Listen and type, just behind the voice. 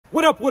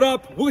What up, what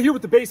up? We're here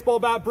with the Baseball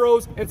Bat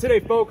Bros, and today,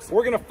 folks,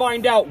 we're gonna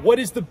find out what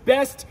is the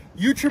best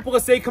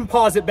USSSA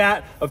composite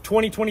bat of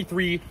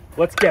 2023.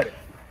 Let's get it.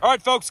 All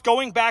right, folks,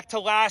 going back to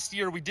last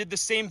year, we did the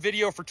same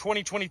video for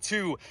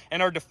 2022,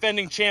 and our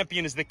defending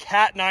champion is the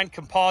Cat 9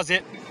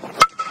 composite.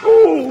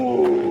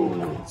 Ooh.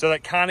 So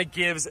that kind of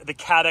gives the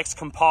Cat X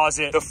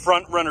composite the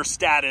front runner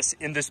status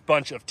in this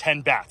bunch of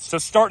 10 bats. So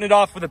starting it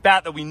off with a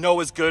bat that we know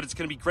is good, it's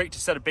gonna be great to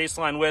set a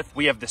baseline with.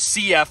 We have the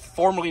CF,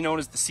 formerly known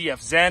as the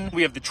CF Zen.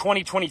 We have the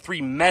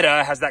 2023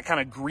 Meta, has that kind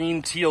of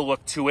green teal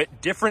look to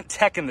it. Different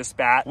tech in this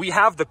bat. We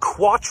have the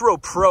Quattro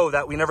Pro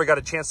that we never got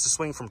a chance to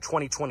swing from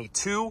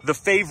 2022. The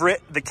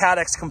favorite, the Cat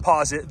X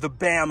composite, the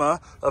Bama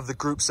of the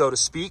group, so to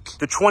speak.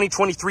 The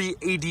 2023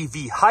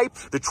 ADV Hype,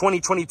 the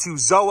 2022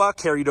 Zoa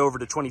carried over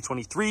to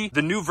 2023.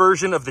 The new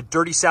version of the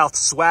Dirty South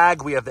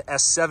Swag, we have the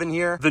S7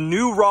 here. The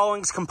new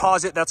Rawlings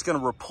composite that's going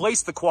to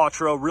replace the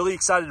Quattro, really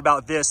excited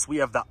about this. We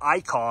have the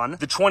Icon.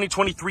 The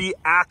 2023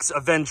 Axe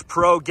Avenge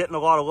Pro getting a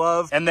lot of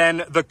love. And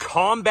then the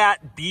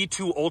Combat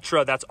B2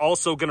 Ultra, that's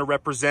also going to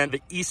represent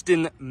the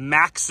Easton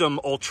Maxim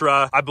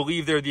Ultra. I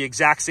believe they're the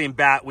exact same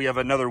bat. We have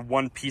another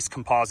one-piece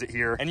composite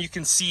here. And you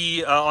can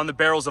see on the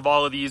barrels of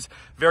all of these,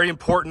 very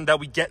important that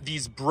we get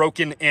these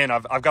broken in.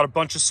 I've got a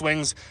bunch of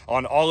swings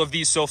on all of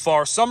these so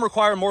far. Some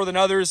require more than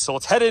others. So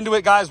let's head into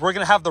it, guys. We're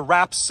going to have the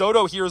Wrap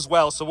Soto here as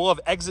well. So we'll have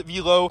exit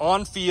velo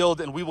on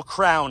field, and we will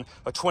crown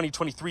a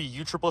 2023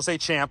 USSSA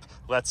champ.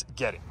 Let's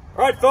get it.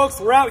 All right, folks,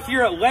 we're out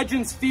here at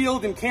Legends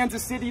Field in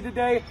Kansas City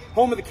today,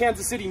 home of the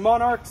Kansas City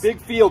Monarchs.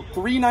 Big field,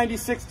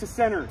 396 to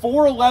center,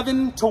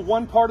 411 to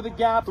one part of the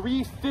gap,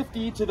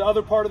 350 to the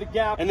other part of the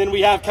gap. And then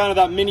we have kind of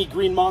that mini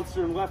green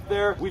monster in left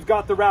there. We've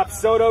got the Wrap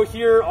Soto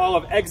here, all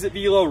of exit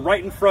velo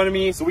right in front of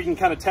me, so we can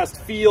kind of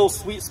test feel,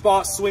 sweet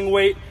spot, swing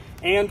weight,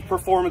 and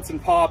performance and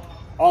pop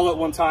all at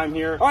one time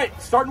here. All right,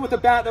 starting with a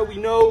bat that we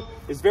know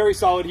is very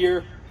solid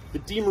here, the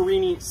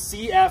DeMarini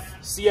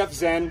CF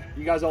Zen.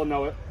 You guys all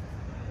know it.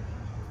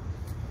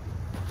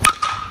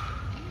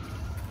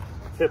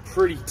 Hit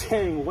pretty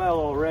dang well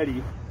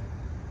already.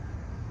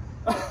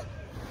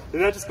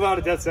 Did that just go out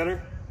of dead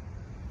center?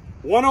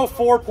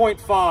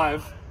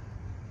 104.5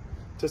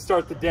 to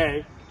start the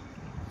day.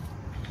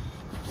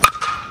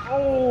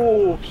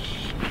 Oh!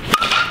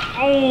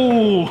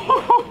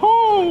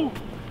 Oh!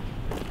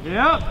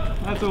 Yep,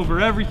 that's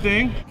over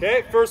everything.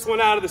 Okay, first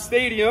one out of the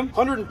stadium,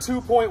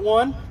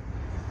 102.1.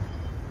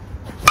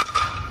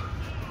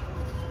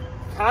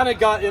 Kind of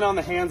got in on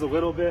the hands a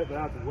little bit, but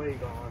that's way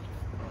gone.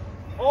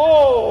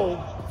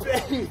 Oh,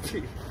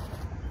 baby.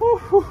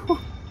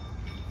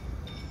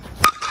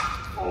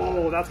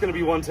 Oh, that's gonna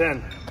be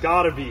 110.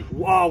 Gotta be.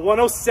 Wow,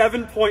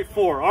 107.4.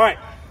 All right,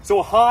 so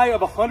a high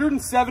of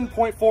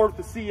 107.4 with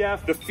the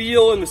CF. The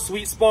feel and the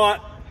sweet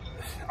spot,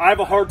 I have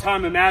a hard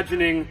time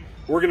imagining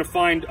we're gonna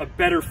find a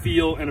better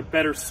feel and a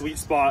better sweet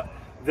spot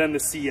than the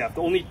CF.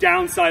 The only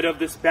downside of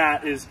this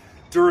bat is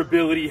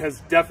durability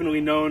has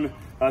definitely known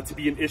to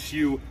be an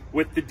issue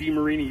with the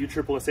DeMarini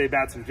USSSA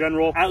bats in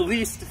general. At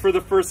least for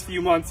the first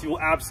few months, you will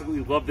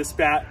absolutely love this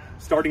bat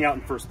starting out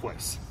in first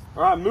place.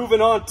 All right,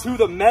 moving on to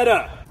the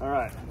Meta. All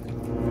right.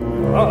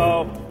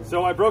 Uh-oh.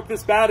 So I broke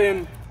this bat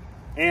in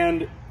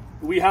and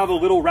we have a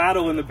little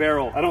rattle in the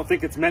barrel. I don't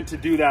think it's meant to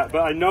do that,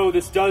 but I know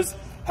this does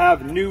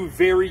have new,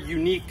 very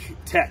unique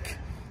tech.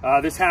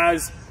 This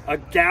has a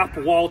gap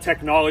wall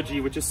technology,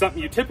 which is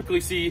something you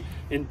typically see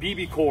in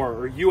BB Core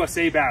or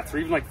USA bats or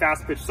even like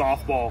fast pitch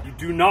softball. You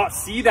do not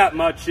see that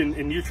much in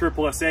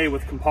USSSA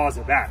with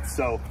composite bats.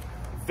 So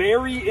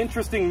very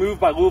interesting move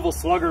by Louisville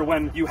Slugger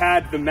when you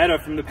had the Meta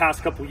from the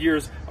past couple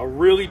years, a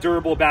really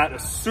durable bat, a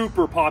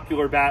super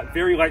popular bat,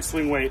 very light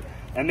swing weight,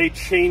 and they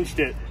changed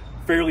it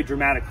fairly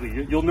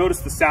dramatically. You'll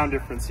notice the sound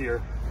difference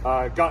here.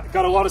 Got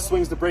a lot of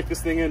swings to break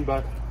this thing in,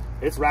 but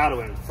it's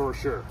rattling for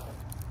sure.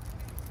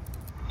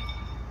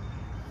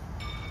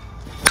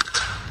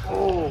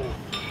 Oh.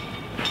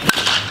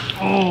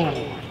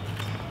 Oh.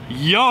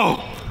 Yo.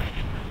 All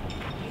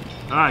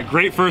right,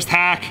 great first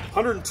hack.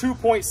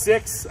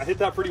 102.6, I hit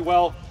that pretty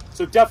well.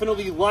 So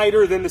definitely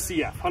lighter than the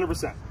CF,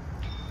 100%.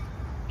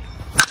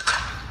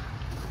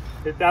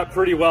 Hit that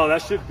pretty well.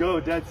 That should go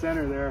dead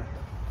center there.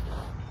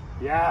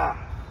 Yeah.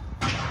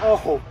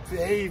 Oh,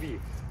 baby.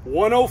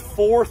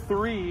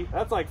 104.3,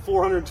 that's like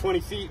 420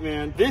 feet,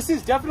 man. This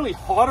is definitely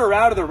hotter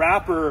out of the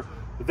wrapper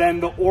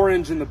than the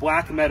orange and the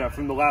black Meta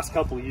from the last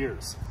couple of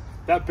years.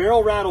 That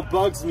barrel rattle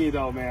bugs me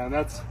though, man.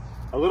 That's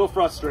a little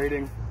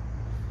frustrating.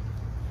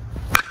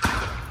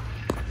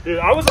 Dude,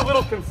 I was a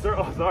little concerned.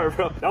 Oh, sorry,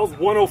 bro. That was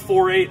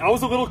 104.8. I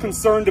was a little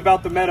concerned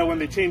about the Meta when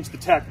they changed the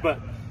tech, but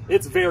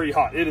it's very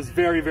hot. It is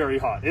very, very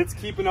hot. It's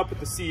keeping up with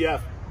the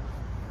CF.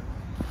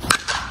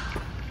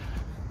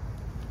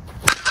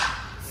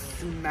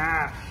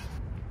 Smash.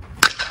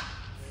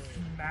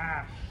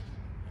 Smash.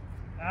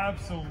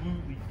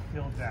 Absolutely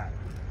killed that.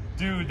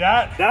 Dude,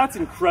 that's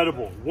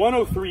incredible.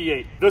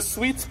 103.8. The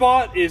sweet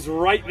spot is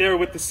right there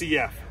with the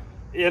CF,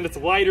 and it's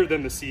lighter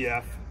than the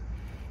CF.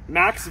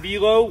 Max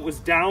velo was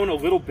down a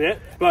little bit,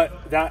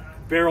 but that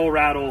barrel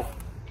rattle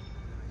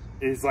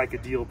is like a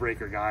deal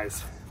breaker,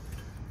 guys.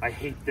 I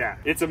hate that.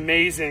 It's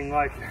amazing.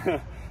 Like,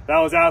 that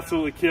was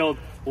absolutely killed.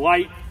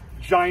 Light,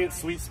 giant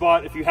sweet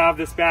spot. If you have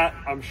this bat,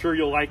 I'm sure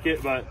you'll like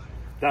it, but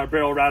that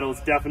barrel rattle is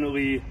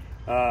definitely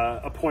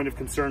a point of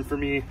concern for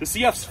me. The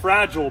CF's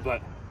fragile,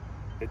 but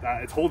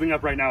it's holding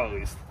up right now at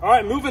least. All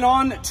right, moving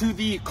on to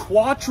the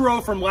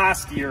Quattro from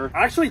last year.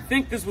 I actually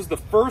think this was the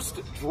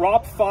first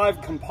drop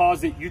 5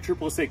 composite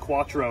USSSA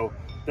Quattro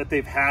that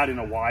they've had in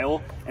a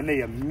while, and they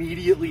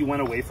immediately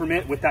went away from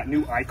it with that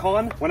new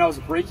icon. When I was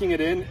breaking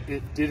it in,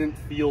 it didn't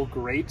feel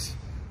great,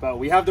 but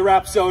we have the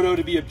Rapsodo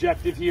to be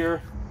objective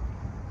here.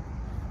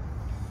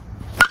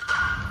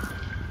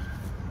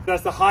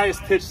 That's the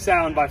highest pitch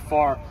sound by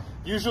far.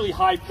 Usually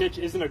high pitch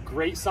isn't a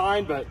great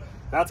sign, but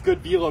that's good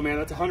velo, man.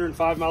 That's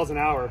 105 miles an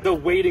hour. The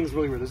weighting's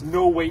really weird. There's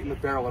no weight in the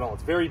barrel at all.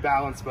 It's very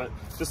balanced, but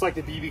just like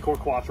the BB Core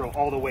Quattro,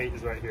 all the weight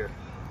is right here.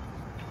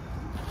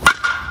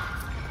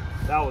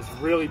 That was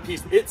really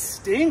peaceful. It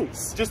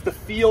stings. Just the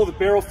feel, the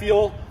barrel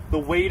feel, the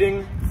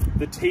weighting,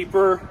 the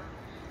taper.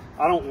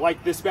 I don't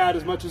like this bat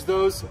as much as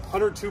those.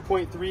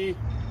 102.3.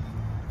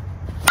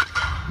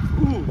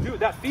 Ooh, dude,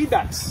 that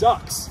feedback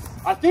sucks.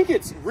 I think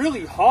it's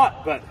really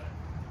hot, but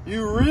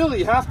you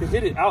really have to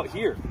hit it out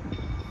here.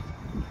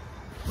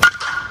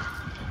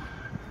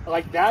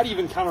 Like that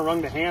even kind of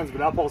rung the hands, but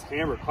that ball's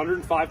hammered.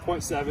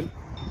 105.7.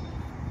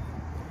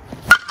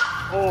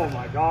 Oh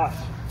my gosh.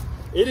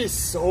 It is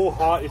so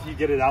hot if you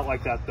get it out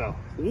like that though.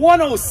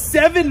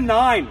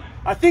 107.9.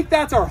 I think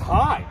that's our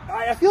high.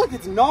 I feel like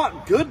it's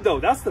not good though.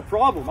 That's the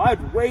problem.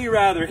 I'd way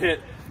rather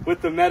hit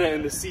with the Meta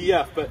and the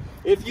CF, but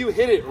if you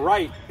hit it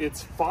right,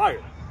 it's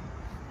fire.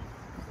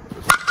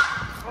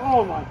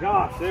 Oh my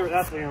gosh,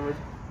 that's hammered.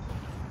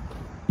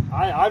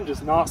 I'm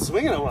just not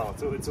swinging it well.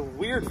 It's a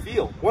weird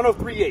feel.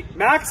 103.8.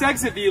 Max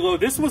exit velo,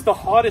 this was the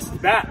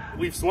hottest bat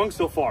we've swung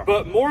so far.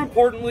 But more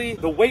importantly,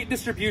 the weight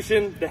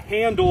distribution, the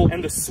handle,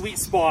 and the sweet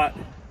spot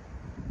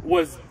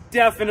was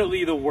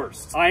definitely the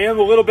worst. I am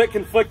a little bit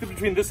conflicted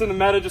between this and the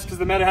Meta just because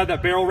the Meta had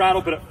that barrel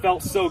rattle, but it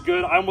felt so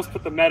good. I almost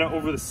put the Meta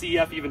over the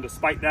CF even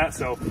despite that,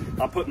 so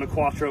I'm putting the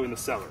Quattro in the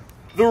cellar.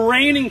 The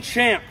reigning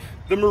champ,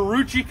 the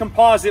Marucci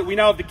Composite. We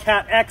now have the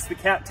Cat X, the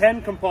Cat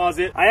 10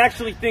 Composite. I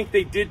actually think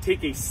they did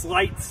take a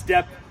slight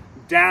step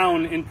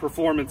down in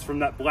performance from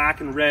that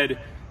black and red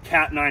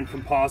Cat 9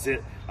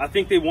 Composite. I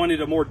think they wanted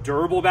a more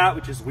durable bat,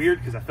 which is weird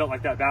because I felt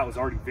like that bat was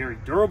already very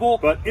durable,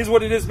 but is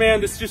what it is, man.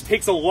 This just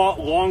takes a lot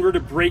longer to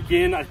break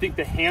in. I think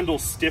the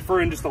handle's stiffer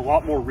and just a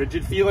lot more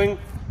rigid feeling,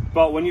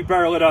 but when you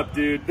barrel it up,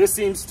 dude, this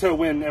seems to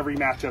win every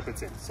matchup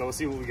it's in. So we'll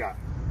see what we got.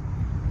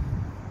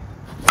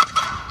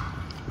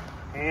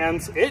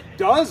 And it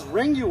does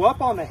ring you up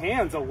on the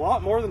hands a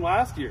lot more than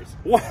last year's.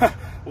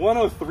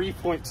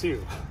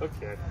 103.2.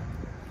 Okay.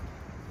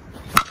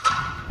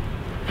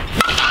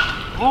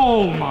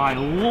 Oh my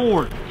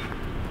Lord.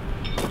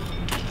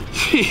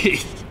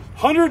 Jeez.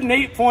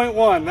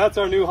 108.1. That's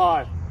our new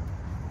high.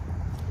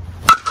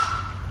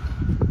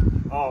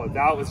 Oh,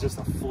 that was just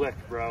a flick,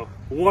 bro.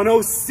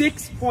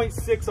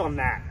 106.6 on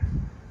that.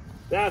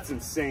 That's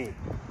insane.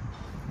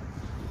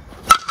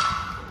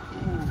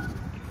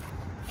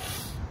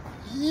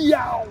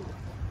 Yow!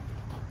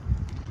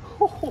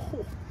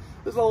 Oh,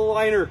 there's a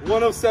liner.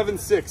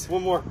 107.6.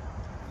 One more.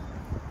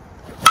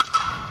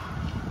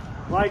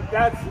 Like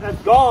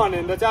that's gone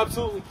and that's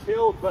absolutely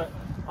killed, but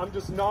I'm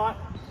just not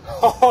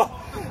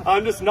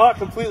I'm just not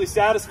completely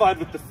satisfied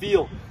with the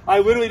feel. I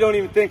literally don't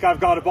even think I've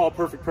got a ball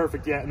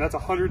perfect yet, and that's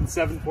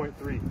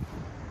 107.3.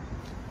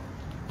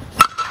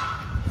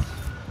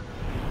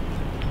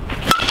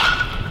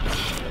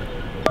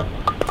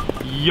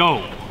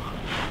 Yo.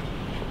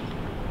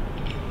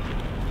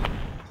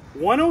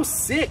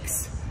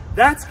 106.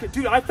 That's,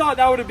 dude, I thought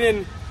that would have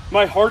been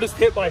my hardest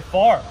hit by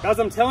far. As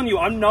I'm telling you,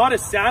 I'm not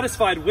as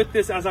satisfied with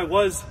this as I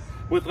was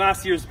with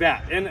last year's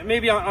bat. And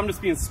maybe I'm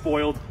just being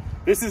spoiled.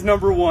 This is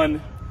number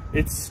one.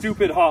 It's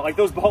stupid hot. Like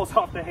those balls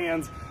off the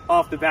hands,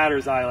 off the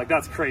batter's eye. Like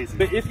that's crazy.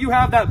 But if you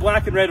have that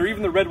black and red, or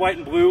even the red, white,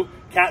 and blue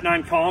Cat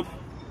 9 comp,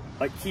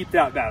 like keep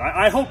that bat.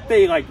 I hope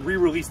they like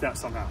re-release that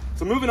somehow.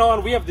 So moving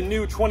on, we have the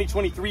new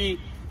 2023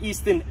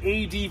 Easton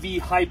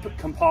ADV Hype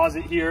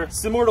Composite here.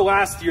 Similar to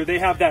last year, they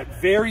have that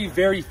very,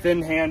 very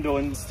thin handle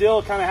and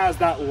still kind of has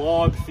that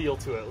log feel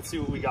to it. Let's see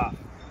what we got.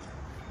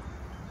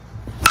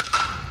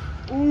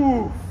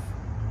 Ooh.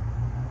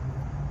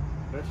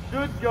 That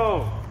should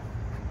go.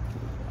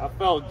 That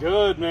felt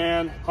good,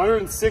 man.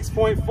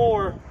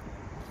 106.4.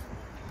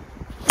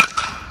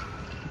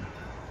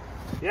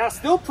 Yeah,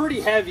 still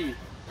pretty heavy.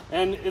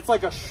 And it's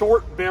like a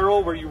short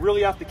barrel where you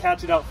really have to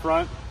catch it out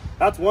front.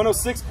 That's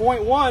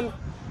 106.1.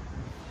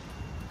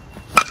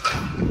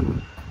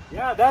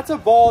 Yeah, that's a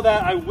ball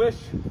that I wish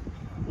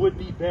would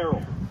be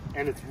barrel,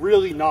 and it's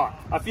really not.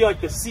 I feel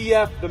like the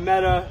CF, the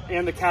Meta,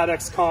 and the Cat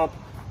X comp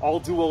all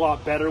do a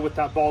lot better with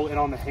that ball in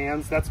on the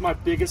hands. That's my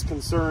biggest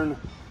concern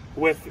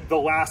with the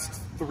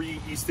last 3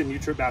 Easton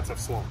U-Trip bats I've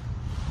swung.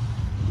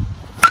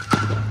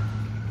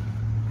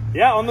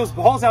 Yeah, on those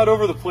balls out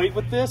over the plate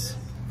with this,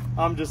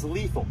 I'm just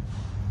lethal.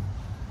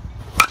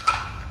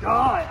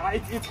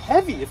 God, it's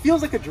heavy. It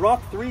feels like a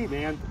drop 3,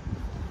 man.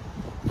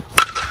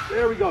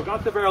 There we go,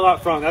 got the barrel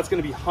out front. That's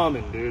gonna be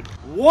humming, dude.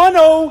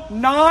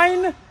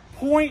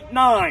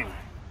 109.9.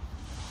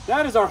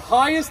 That is our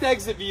highest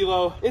exit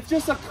velo. It's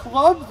just a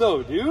club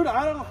though, dude.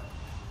 I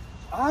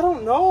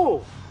don't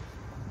know.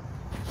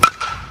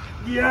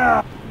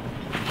 Yeah.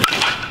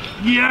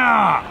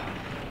 Yeah.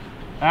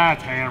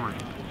 That's hammered.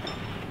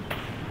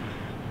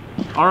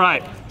 All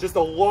right, just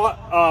a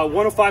lot,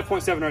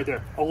 105.7 right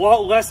there. A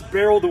lot less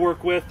barrel to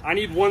work with. I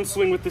need one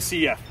swing with the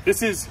CF.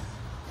 This is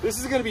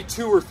gonna be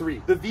 2 or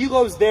 3. The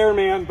velo's there,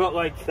 man, but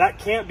like that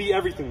can't be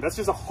everything. That's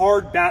just a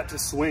hard bat to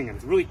swing and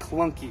it's really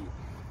clunky.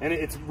 And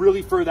it's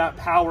really for that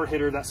power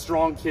hitter, that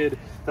strong kid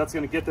that's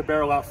gonna get the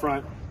barrel out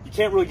front. You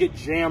can't really get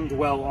jammed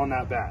well on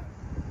that bat.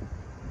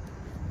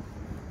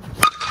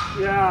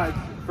 Yeah,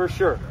 for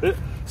sure.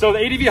 So the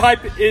ADV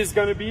hype is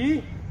gonna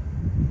be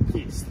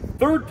beast.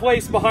 3rd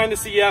place behind the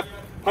CF,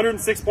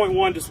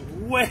 106.1, just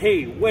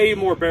way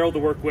more barrel to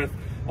work with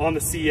on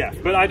the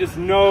CF. But I just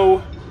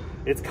know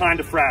it's kind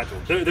of fragile.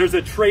 There's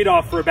a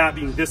trade-off for a bat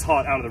being this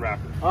hot out of the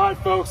wrapper. All right,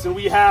 folks, so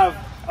we have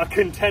a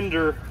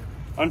contender.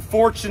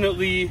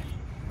 Unfortunately,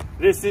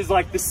 this is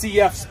like the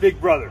CF's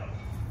big brother.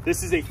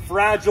 This is a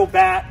fragile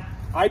bat.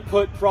 I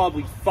put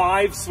probably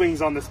 5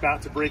 swings on this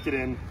bat to break it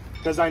in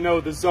because I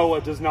know the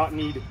ZOA does not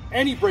need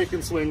any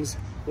break-in swings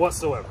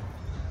whatsoever.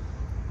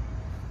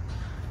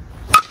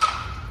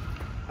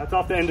 That's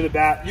off the end of the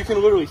bat. You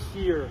can literally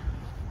hear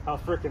how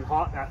freaking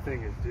hot that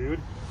thing is, dude.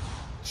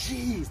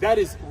 Jeez, that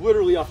is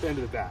literally off the end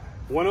of the bat.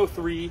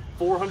 103,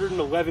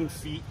 411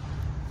 feet.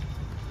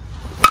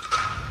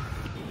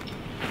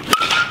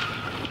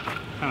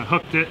 Kind of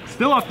hooked it.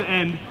 Still off the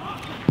end.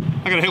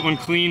 I gotta hit one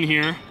clean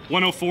here.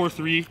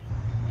 104.3.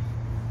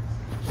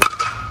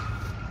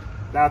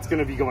 That's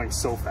gonna be going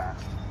so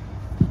fast.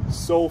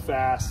 So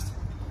fast.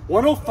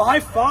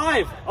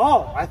 105.5.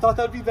 Oh, I thought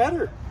that'd be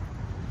better.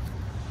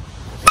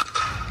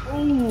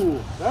 Oh,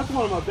 that's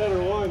one of my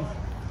better ones.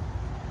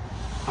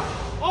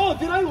 Oh,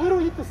 did I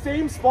literally hit the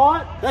same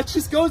spot? That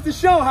just goes to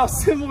show how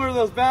similar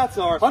those bats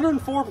are.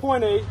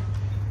 104.8.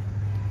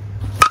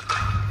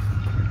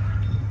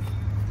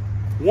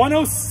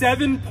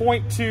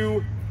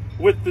 107.2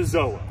 with the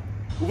ZOA.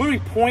 Literally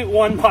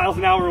 0.1 miles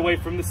an hour away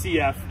from the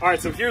CF. All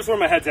right, so here's where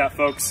my head's at,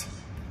 folks.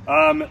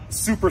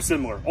 Super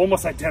similar,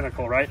 almost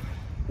identical, right?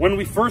 When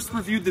we first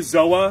reviewed the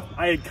ZOA,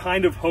 I had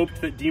kind of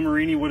hoped that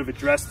DeMarini would have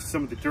addressed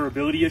some of the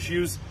durability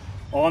issues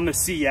on the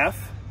CF.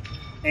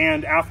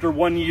 And after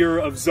 1 year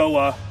of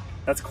ZOA,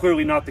 that's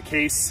clearly not the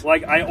case.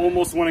 Like, I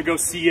almost want to go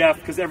CF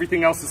because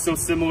everything else is so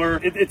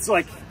similar. It's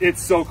like,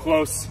 it's so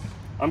close.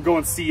 I'm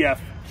going CF,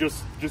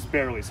 just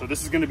barely. So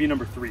this is going to be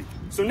number 3.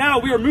 So now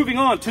we are moving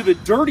on to the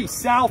Dirty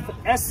South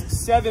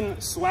S7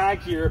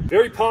 swag here.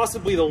 Very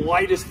possibly the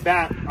lightest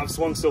bat I've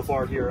swung so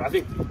far here. I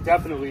think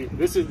definitely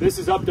this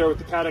is up there with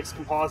the Cadex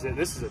Composite.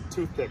 This is a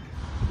toothpick.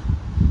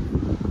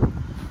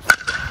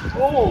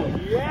 Oh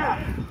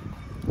yeah,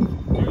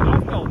 dude,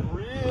 that felt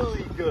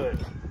really good.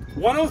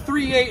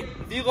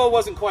 103.8 velo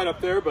wasn't quite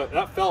up there, but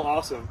that felt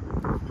awesome.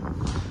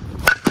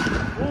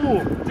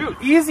 Ooh, dude,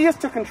 easiest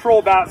to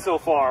control bat so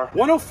far.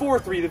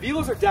 104.3, the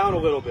velos are down a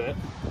little bit.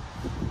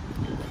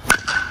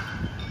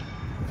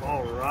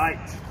 All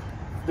right.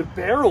 The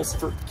barrel's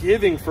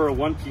forgiving for a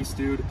one-piece,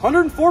 dude.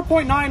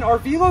 104.9, our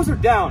velos are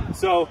down.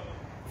 So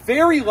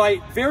very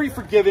light, very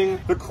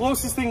forgiving. The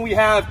closest thing we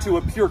have to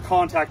a pure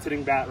contact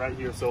hitting bat right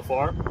here so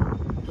far.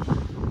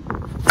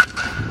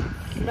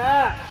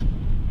 Smash.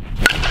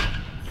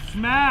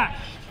 Smash.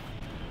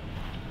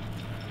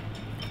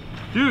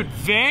 Dude,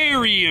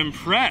 very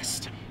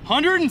impressed.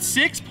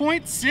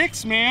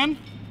 106.6, man.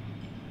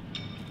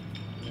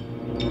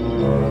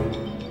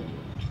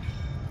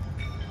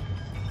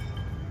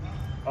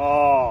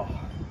 Oh.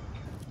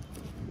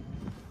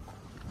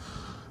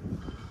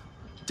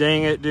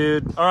 Dang it,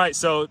 dude. All right,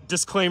 so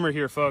disclaimer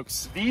here,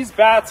 folks. These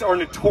bats are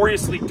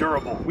notoriously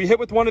durable. We hit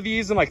with one of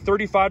these in like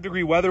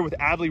 35-degree weather with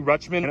Adley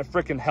Rutschman, and it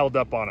freaking held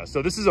up on us.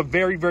 So this is a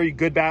very, very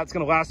good bat. It's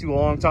gonna last you a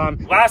long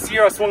time. Last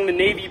year, I swung the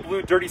navy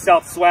blue Dirty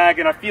South swag,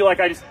 and I feel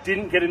like I just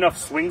didn't get enough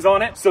swings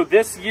on it. So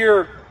this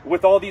year,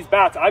 with all these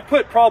bats, I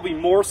put probably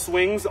more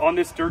swings on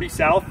this Dirty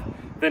South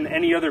than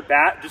any other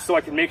bat, just so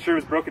I can make sure it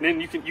was broken in.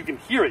 You can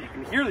hear it. You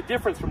can hear the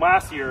difference from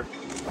last year.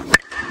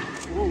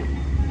 Ooh.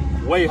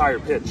 Way higher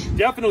pitch.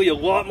 Definitely a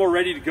lot more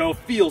ready to go.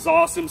 Feels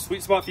awesome.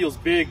 Sweet spot feels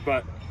big,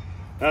 but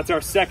that's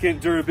our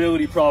second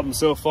durability problem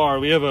so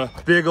far. We have a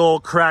big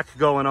old crack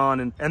going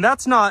on, and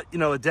that's not, you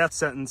know, a death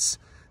sentence.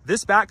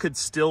 This bat could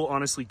still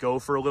honestly go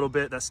for a little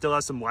bit. That still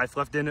has some life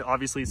left in it.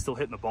 Obviously, it's still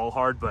hitting the ball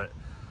hard, but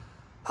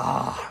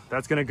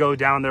that's gonna go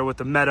down there with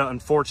the meta,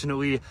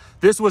 unfortunately.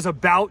 This was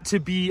about to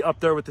be up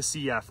there with the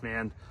CF,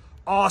 man.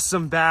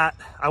 Awesome bat.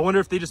 I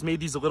wonder if they just made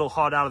these a little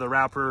hot out of the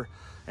wrapper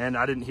and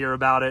I didn't hear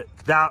about it.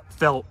 That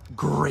felt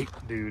great,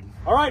 dude.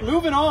 All right,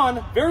 moving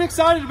on. Very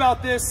excited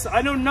about this.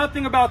 I know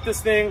nothing about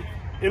this thing.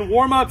 In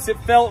warm-ups, it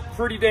felt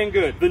pretty dang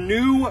good. The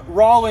new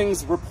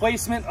Rawlings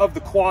replacement of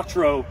the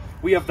Quattro.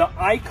 We have the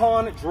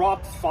Icon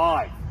Drop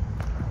 5.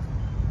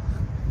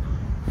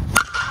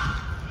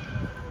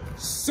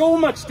 So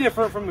much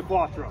different from the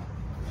Quattro.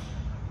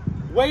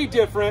 Way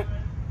different.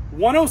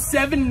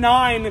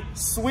 107.9,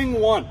 swing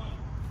one.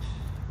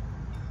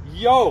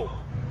 Yo.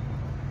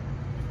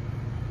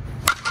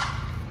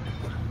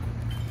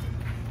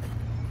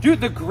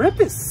 Dude, the grip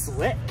is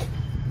slick.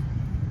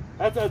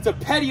 That's a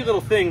petty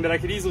little thing that I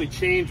could easily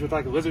change with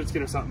like a lizard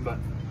skin or something, but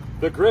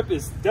the grip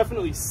is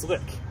definitely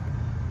slick.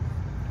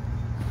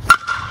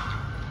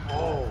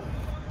 Oh,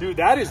 dude,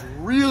 that is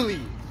really,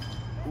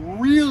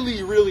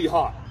 really, really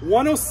hot.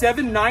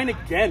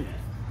 107.9 again.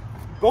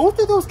 Both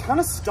of those kind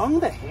of stung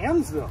the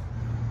hands though.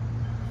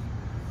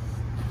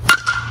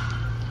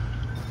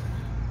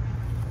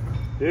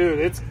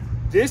 Dude,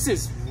 this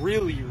is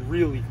really,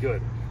 really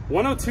good.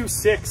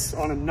 102.6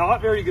 on a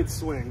not very good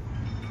swing.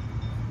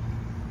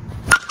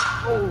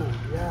 Oh,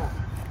 yeah.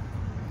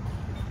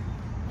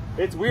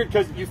 It's weird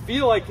because you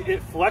feel like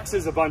it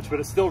flexes a bunch, but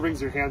it still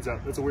rings your hands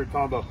out. That's a weird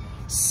combo.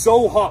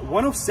 So hot,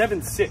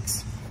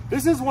 107.6.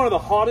 This is one of the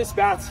hottest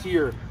bats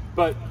here,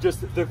 but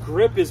just the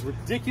grip is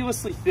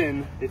ridiculously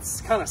thin.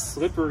 It's kind of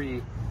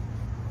slippery.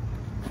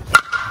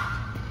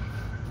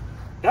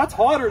 That's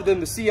hotter than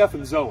the CF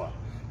and Zoa.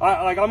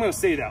 I'm gonna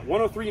say that,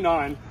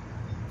 103.9.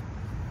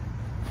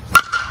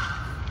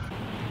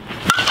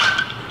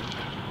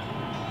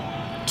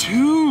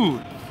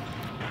 Dude.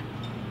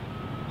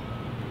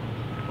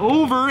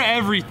 Over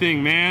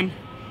everything, man.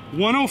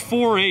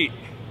 104.8.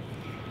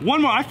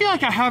 One more. I feel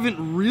like I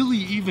haven't really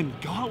even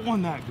got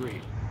one that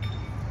great.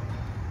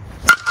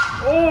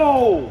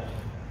 Oh!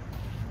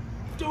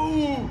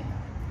 Dude!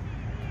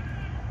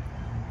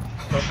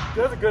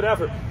 That's a good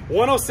effort.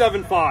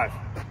 107.5.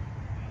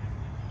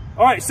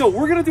 All right, so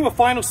we're gonna do a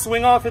final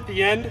swing off at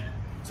the end.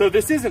 So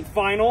this isn't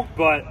final,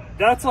 but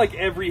that's like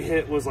every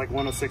hit was like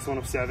 106,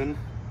 107.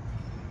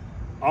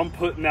 I'm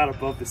putting that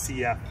above the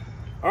CF.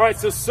 All right,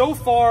 so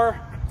far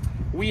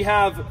we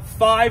have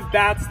 5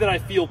 bats that I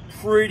feel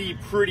pretty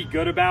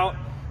good about.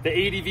 The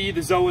ADV,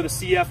 the Zoa, the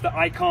CF, the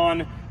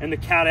Icon, and the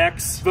Cat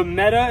X. The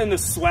Meta and the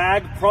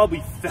Swag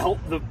probably felt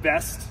the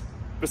best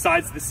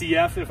besides the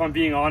CF, if I'm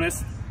being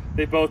honest.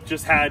 They both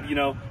just had, you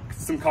know,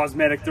 some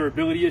cosmetic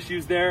durability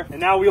issues there. And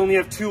now we only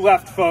have 2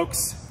 left,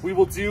 folks. We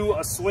will do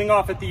a swing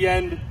off at the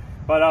end,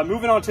 but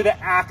moving on to the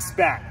Axe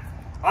bat.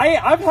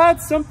 I've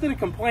had something to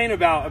complain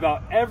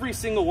about every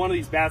single one of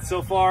these bats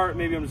so far.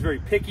 Maybe I'm just very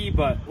picky,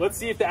 but let's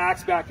see if the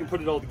Axe bat can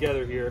put it all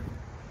together here.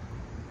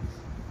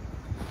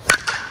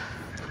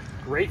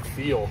 Great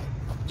feel,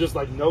 just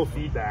like no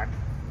feedback.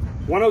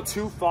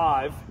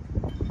 102.5.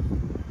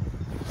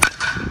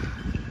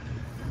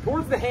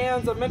 Towards the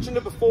hands, I've mentioned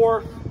it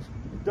before,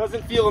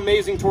 doesn't feel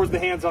amazing towards the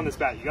hands on this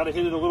bat. You gotta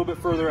hit it a little bit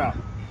further out.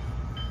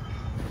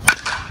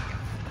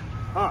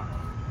 Huh.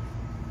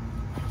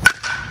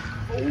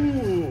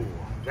 Ooh.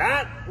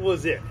 That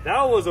was it.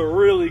 That was a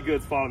really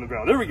good spot on the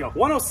barrel. There we go.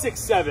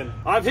 106.7.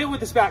 I've hit with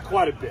this bat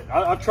quite a bit.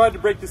 I've tried to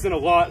break this in a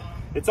lot.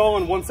 It's all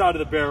on one side of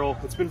the barrel.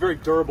 It's been very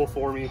durable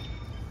for me.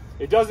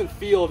 It doesn't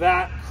feel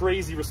that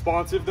crazy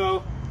responsive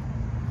though.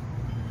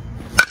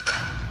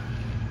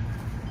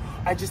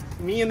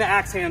 Me and the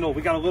axe handle,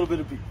 we got a little bit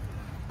of beat.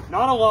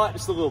 Not a lot,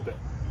 just a little bit.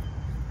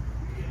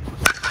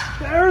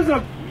 There's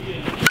a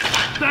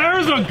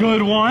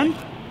good one.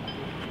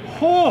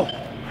 Oh.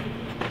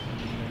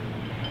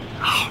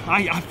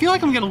 I feel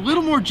like I'm getting a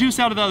little more juice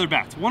out of the other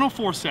bats.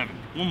 104.7.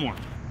 One more.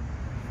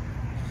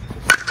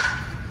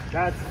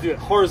 That's as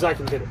hard as I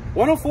can hit it.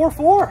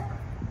 104.4.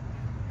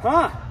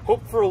 Huh.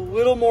 Hope for a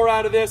little more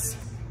out of this.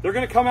 They're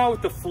going to come out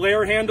with the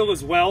flare handle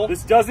as well.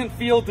 This doesn't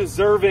feel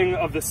deserving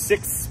of the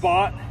 6th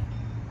spot,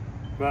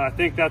 but I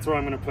think that's where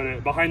I'm going to put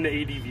it, behind the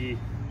ADV.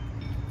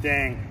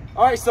 Dang.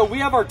 All right, so we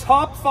have our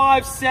top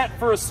 5 set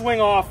for a swing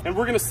off, and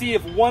we're going to see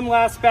if one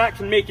last bat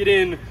can make it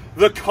in.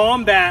 The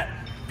Combat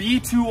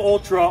B2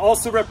 Ultra,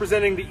 also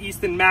representing the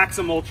Easton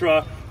Maxim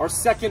Ultra, our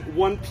second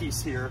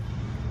one-piece here.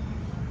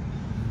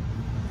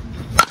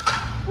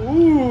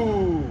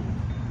 Ooh.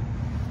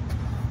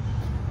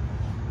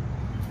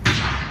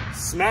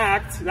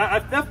 Smacked.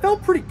 That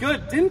felt pretty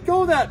good. Didn't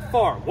go that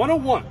far.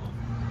 101.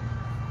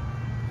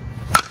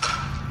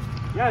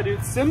 Yeah,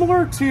 dude,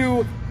 similar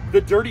to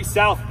the Dirty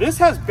South, this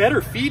has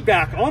better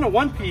feedback on a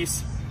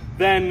one-piece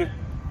than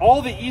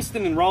all the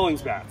Easton and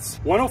Rawlings bats.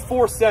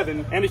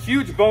 104.7, and a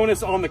huge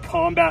bonus on the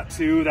Combat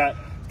too, that's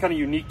kind of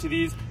unique to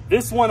these.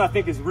 This one I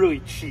think is really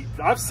cheap.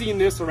 I've seen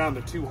this around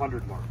the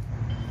 200 mark.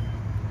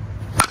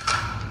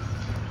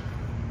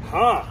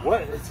 Huh,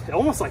 what? It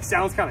almost like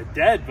sounds kind of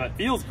dead, but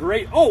feels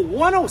great. Oh,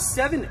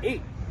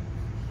 107.8.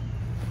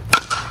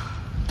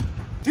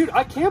 Dude,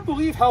 I can't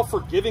believe how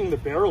forgiving the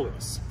barrel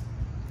is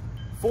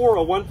for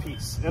a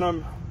one-piece, and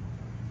I'm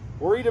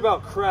worried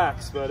about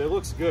cracks, but it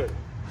looks good.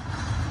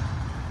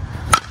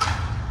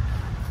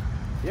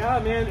 Yeah,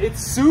 man,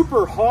 it's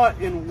super hot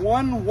in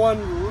one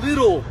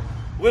little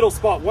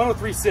spot,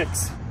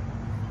 103.6.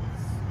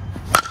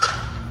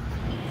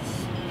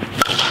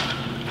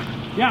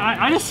 Yeah,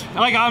 I just,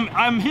 like,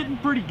 I'm hitting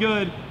pretty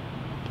good.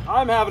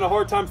 I'm having a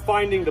hard time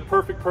finding the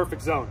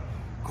perfect zone.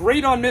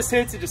 Great on miss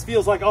hits. It just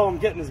feels like, oh, I'm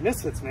getting his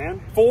miss hits,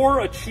 man. For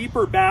a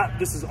cheaper bat,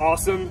 this is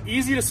awesome.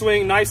 Easy to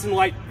swing, nice and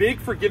light,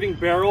 big forgiving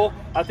barrel.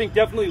 I think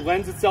definitely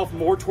lends itself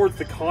more towards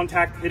the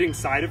contact hitting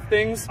side of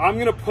things. I'm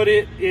gonna put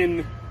it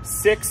in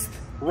 6th,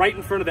 right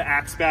in front of the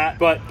Axe bat,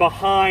 but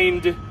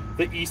behind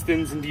the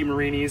Eastons and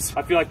DeMarinis.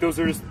 I feel like those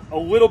are just a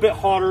little bit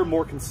hotter,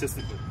 more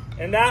consistently.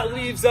 And that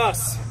leaves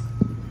us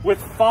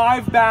with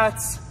 5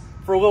 bats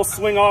for a little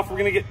swing off. We're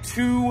gonna get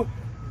 2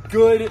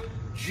 good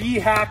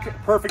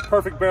G-Hack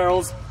perfect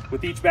barrels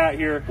with each bat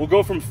here. We'll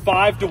go from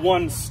 5 to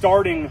 1,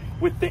 starting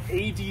with the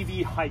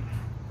ADV Hype.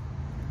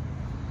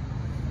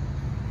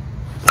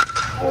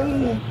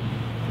 Oh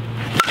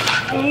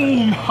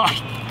my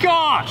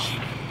gosh.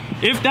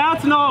 If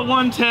that's not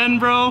 110,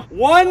 bro.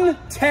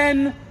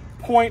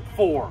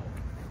 110.4.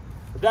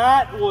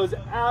 That was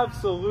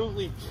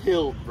absolutely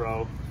killed,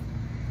 bro.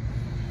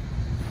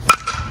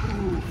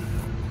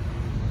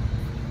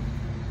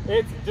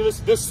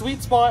 The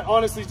sweet spot,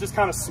 honestly, is just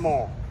kind of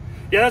small.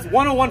 Yeah, that's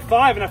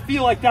 101.5, and I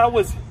feel like that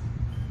was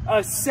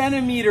a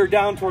centimeter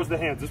down towards the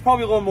hands. It's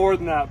probably a little more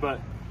than that,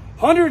 but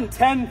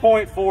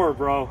 110.4,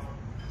 bro.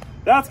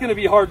 That's going to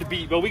be hard to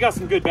beat, but we got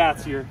some good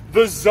bats here.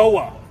 The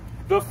Zoa,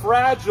 the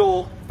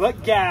fragile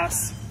but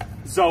gas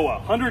Zoa,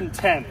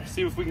 110.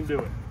 See if we can do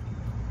it.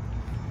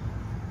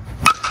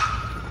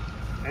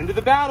 Into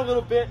the bat a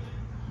little bit.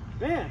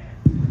 Man,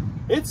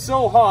 it's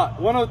so hot.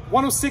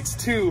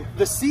 106.2.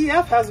 The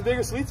CF has a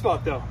bigger sweet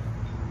spot though.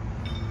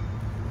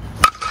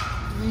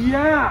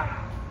 Yeah.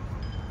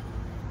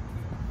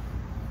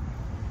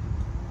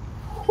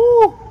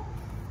 Whew.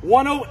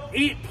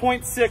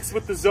 108.6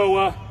 with the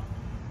Zoa.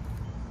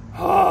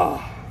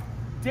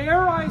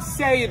 Dare I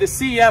say the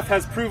CF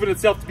has proven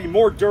itself to be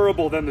more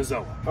durable than the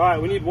Zoa. All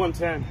right, we need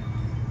 110.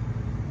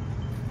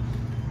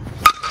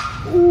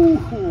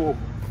 Ooh.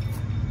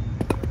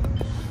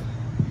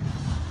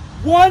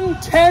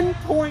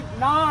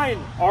 110.9,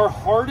 our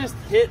hardest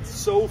hit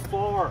so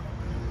far.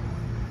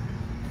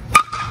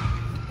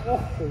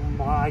 Oh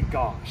my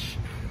gosh,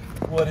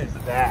 what is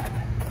that?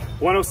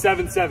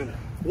 107.7.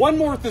 One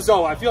more with the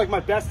Zoa. I feel like my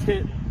best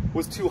hit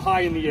was too high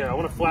in the air. I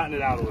want to flatten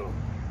it out a little.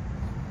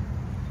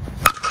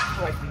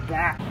 Like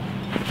that.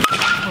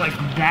 Like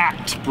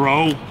that,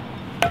 bro.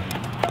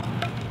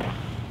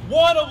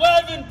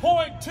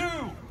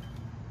 111.2.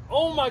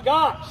 Oh my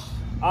gosh.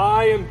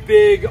 I am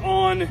big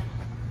on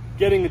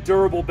getting a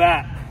durable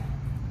bat,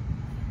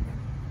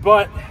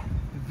 but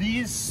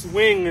these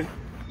swing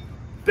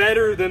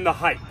better than the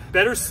Hype.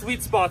 Better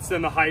sweet spots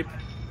than the Hype,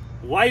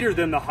 lighter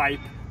than the Hype,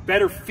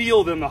 better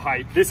feel than the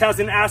Hype. This has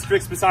an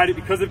asterisk beside it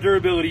because of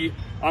durability.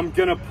 I'm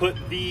gonna put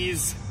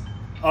these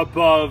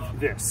above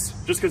this,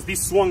 just because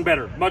these swung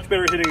better, much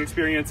better hitting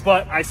experience,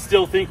 but I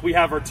still think we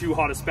have our 2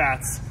 hottest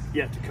bats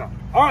yet to come.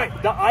 All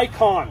right, the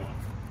Icon,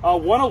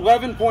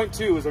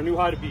 111.2 is our new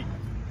high to beat.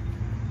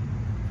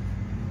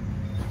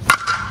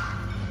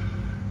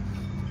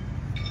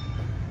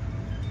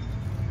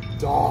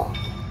 Dog.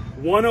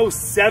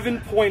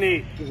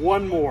 107.8,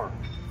 one more.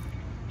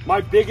 My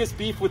biggest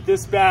beef with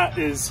this bat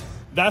is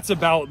that's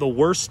about the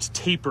worst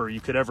taper you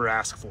could ever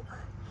ask for.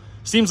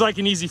 Seems like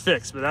an easy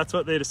fix, but that's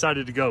what they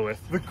decided to go with.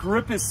 The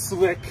grip is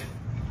slick.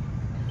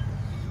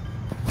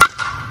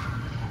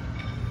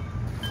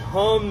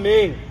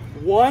 Humming.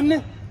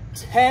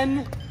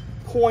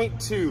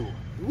 110.2.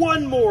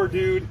 One more,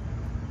 dude.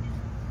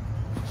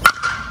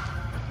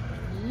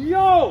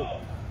 Yo!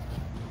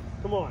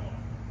 Come on.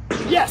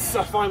 Yes,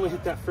 I finally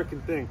hit that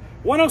freaking thing.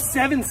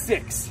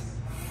 107.6.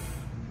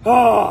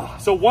 Oh,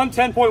 so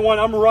 110.1,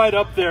 I'm right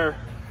up there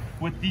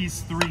with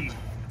these 3.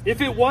 If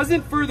it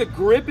wasn't for the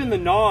grip in the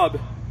knob,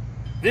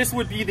 this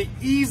would be the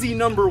easy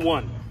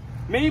 #1.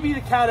 Maybe the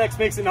Cat X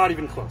makes it not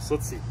even close.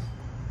 Let's see.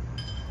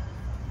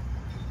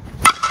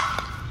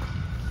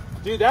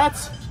 Dude,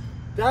 that's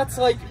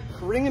like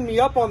bringing me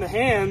up on the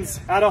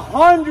hands at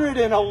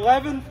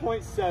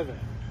 111.7.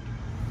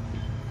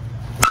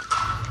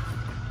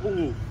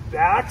 Ooh,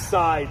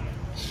 backside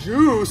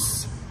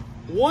juice.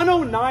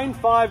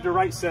 109.5 to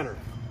right center.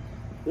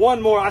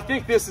 One more. I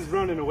think this is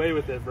running away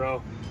with it,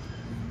 bro.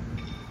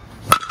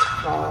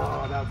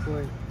 Oh, that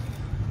swing.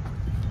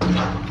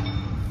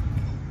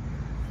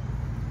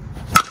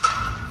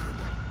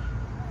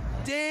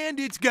 And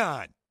it's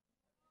gone.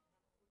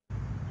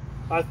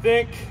 I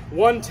think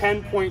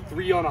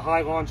 110.3 on a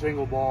high launch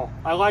angle ball.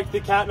 I like the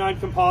Cat 9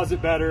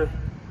 Composite better.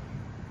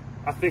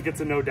 I think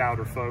it's a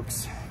no-doubter,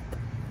 folks.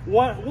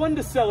 One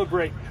to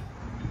celebrate.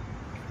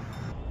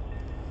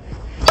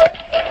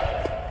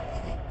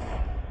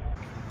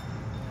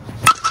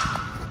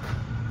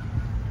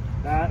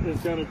 That is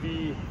going to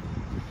be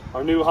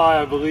our new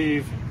high, I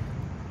believe.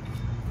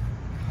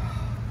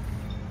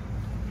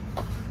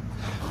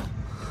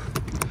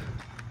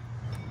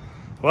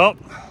 Well,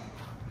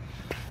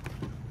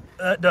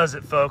 that does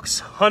it,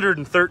 folks.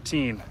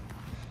 113.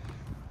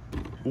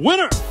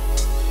 Winner!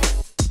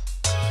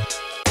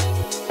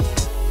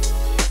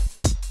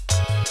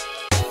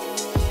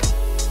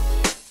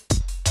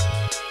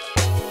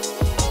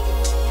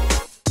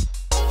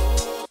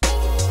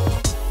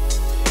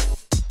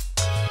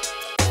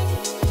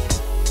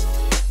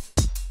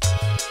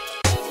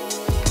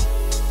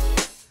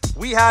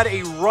 we had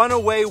a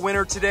runaway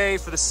winner today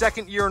for the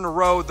second year in a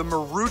row. The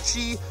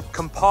Marucci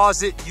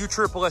Composite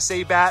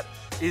USSSA bat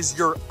is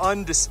your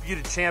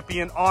undisputed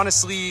champion.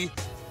 Honestly,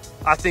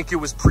 I think it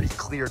was pretty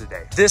clear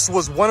today. This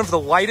was one of the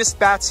lightest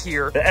bats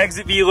here. The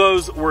exit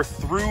velos were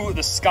through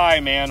the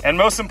sky, man. And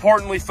most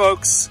importantly,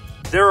 folks,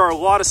 there are a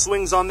lot of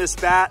swings on this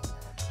bat.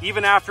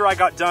 Even after I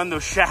got done,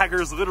 those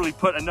shaggers literally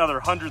put another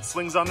 100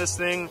 swings on this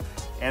thing,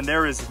 and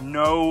there is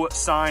no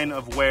sign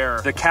of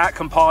wear. The Cat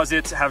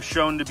composites have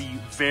shown to be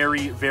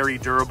very, very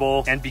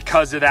durable. And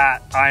because of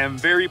that, I am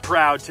very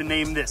proud to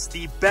name this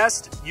the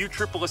best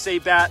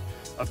USSSA bat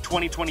of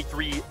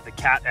 2023, the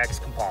Cat X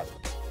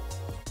Composite.